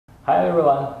Hi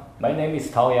everyone, my name is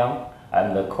Tao Yang.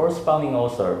 I'm the corresponding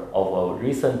author of a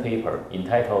recent paper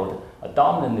entitled "A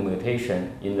Dominant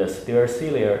Mutation in the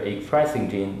Stereocilia-Expressing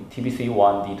gene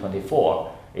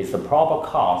TBC1D24 is the probable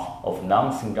cause of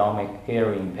non-syndromic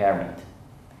hearing impairment."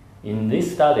 In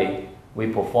this study, we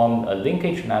performed a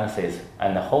linkage analysis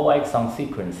and whole exon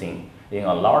sequencing in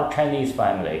a large Chinese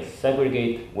family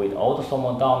segregated with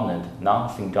autosomal dominant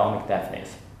non-syndromic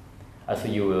deafness. As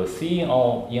you will see in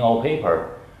our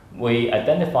paper, we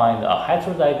identified a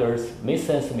heterozygous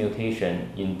missense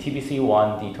mutation in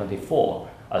TBC1D24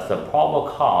 as the probable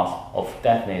cause of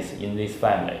deafness in this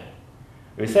family.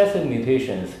 Recessive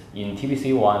mutations in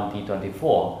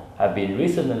TBC1D24 have been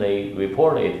recently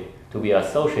reported to be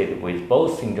associated with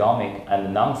both syndromic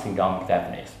and non-syndromic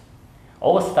deafness.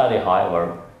 Our study,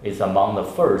 however, is among the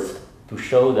first to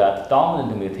show that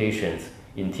dominant mutations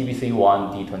in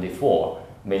TBC1D24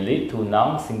 may lead to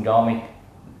non-syndromic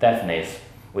deafness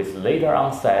with later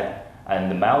onset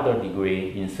and milder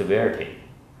degree in severity.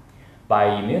 By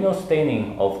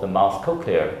immunostaining of the mouse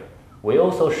cochlea, we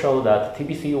also show that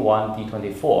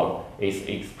TBC1D24 is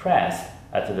expressed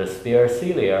at the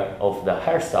stereocilia of the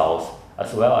hair cells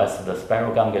as well as the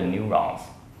spiral ganglion neurons.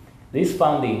 This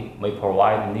finding may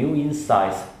provide new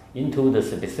insights into the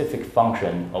specific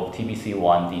function of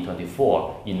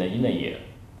TBC1D24 in the inner ear.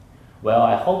 Well,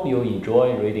 I hope you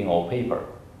enjoy reading our paper.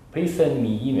 Please send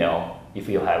me email if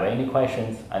you have any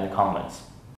questions and comments.